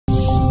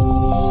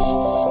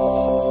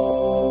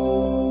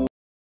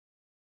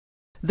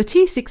The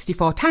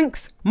T-64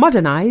 tanks,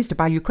 modernized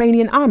by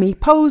Ukrainian army,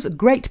 pose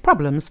great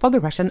problems for the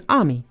Russian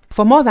army.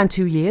 For more than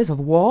 2 years of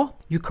war,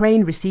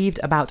 Ukraine received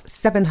about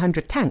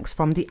 700 tanks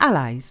from the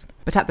Allies.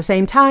 But at the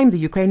same time, the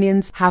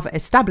Ukrainians have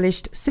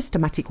established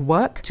systematic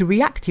work to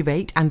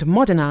reactivate and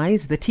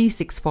modernize the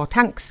T-64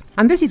 tanks.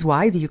 And this is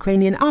why the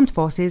Ukrainian Armed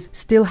Forces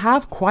still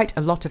have quite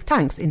a lot of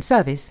tanks in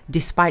service,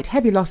 despite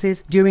heavy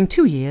losses during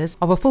 2 years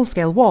of a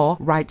full-scale war,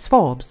 writes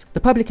Forbes.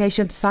 The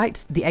publication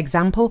cites the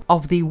example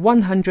of the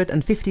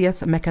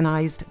 150th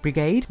Mechanized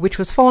Brigade, which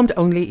was formed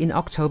only in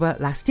October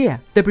last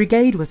year. The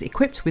brigade was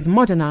equipped with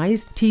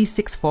modernized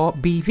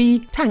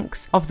T-64BV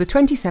tanks of the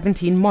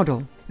 2017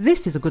 model.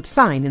 This is a good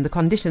sign in the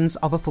conditions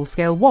of a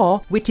full-scale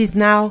war, which is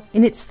now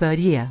in its 3rd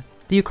year.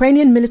 The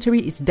Ukrainian military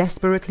is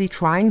desperately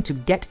trying to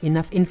get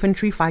enough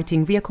infantry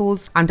fighting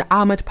vehicles and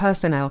armored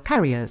personnel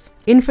carriers,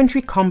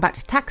 infantry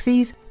combat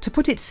taxis, to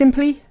put it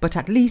simply, but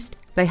at least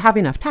they have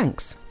enough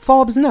tanks.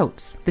 Forbes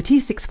notes, the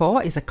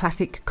T-64 is a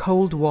classic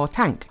Cold War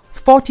tank,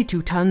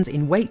 42 tons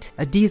in weight,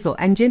 a diesel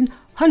engine,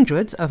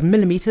 hundreds of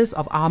millimeters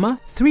of armor,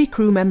 3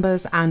 crew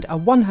members and a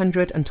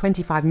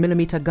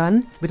 125mm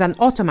gun with an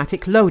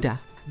automatic loader.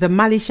 The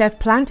Malyshev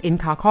plant in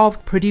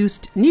Kharkiv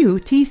produced new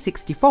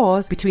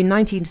T-64s between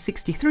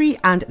 1963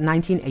 and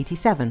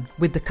 1987.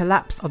 With the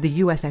collapse of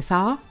the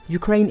USSR,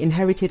 Ukraine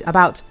inherited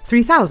about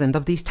 3,000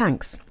 of these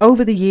tanks.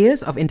 Over the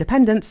years of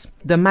independence,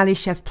 the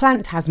Malyshev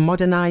plant has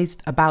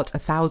modernized about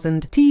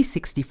 1,000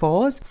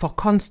 T-64s for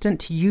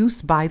constant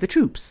use by the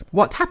troops.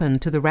 What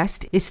happened to the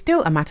rest is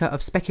still a matter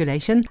of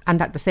speculation,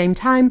 and at the same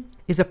time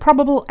is a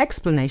probable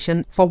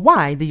explanation for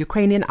why the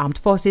Ukrainian armed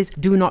forces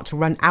do not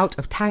run out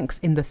of tanks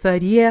in the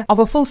 3rd year of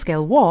a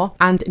full-scale war,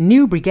 and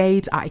new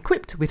brigades are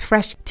equipped with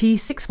fresh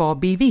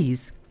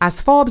T-64BVs. As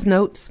Forbes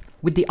notes,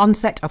 with the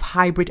onset of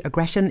hybrid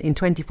aggression in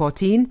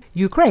 2014,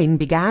 Ukraine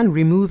began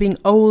removing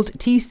old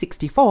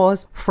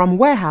T-64s from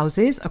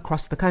warehouses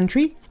across the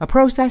country, a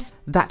process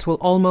that will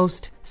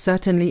almost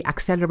certainly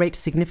accelerate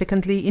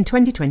significantly in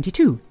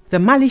 2022. The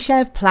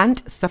Malyshev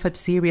plant suffered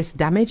serious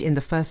damage in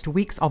the first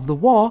weeks of the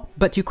war,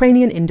 but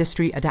Ukrainian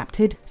industry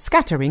adapted,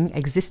 scattering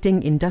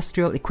existing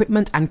industrial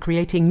equipment and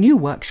creating new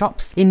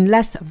workshops in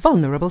less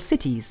vulnerable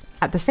cities.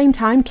 At the same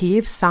time,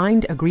 Kyiv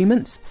signed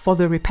agreements for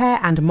the repair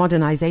and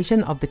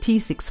modernization of the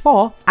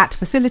T-64 at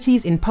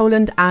facilities in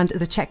Poland and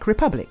the Czech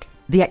Republic.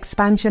 The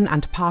expansion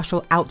and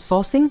partial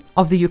outsourcing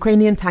of the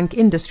Ukrainian tank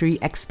industry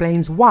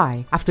explains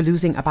why, after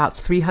losing about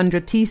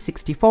 300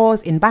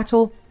 T-64s in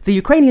battle, the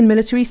Ukrainian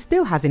military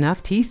still has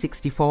enough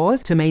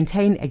T-64s to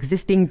maintain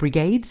existing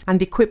brigades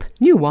and equip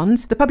new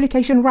ones, the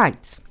publication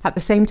writes. At the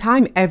same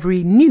time,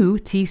 every new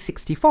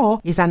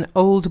T-64 is an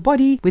old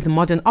body with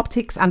modern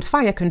optics and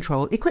fire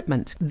control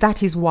equipment.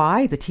 That is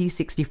why the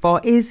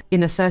T-64 is,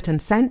 in a certain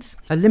sense,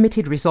 a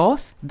limited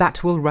resource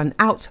that will run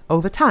out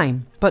over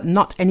time, but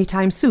not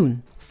anytime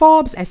soon.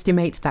 Forbes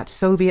estimates that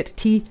Soviet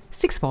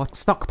T-64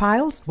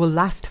 stockpiles will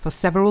last for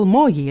several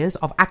more years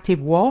of active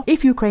war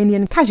if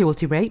Ukrainian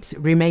casualty rates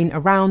remain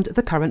around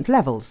the current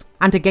levels.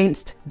 And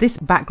against this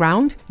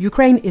background,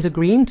 Ukraine is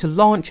agreeing to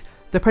launch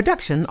the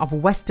production of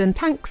Western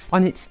tanks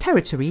on its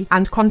territory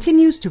and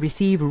continues to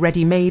receive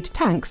ready-made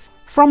tanks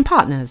from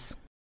partners.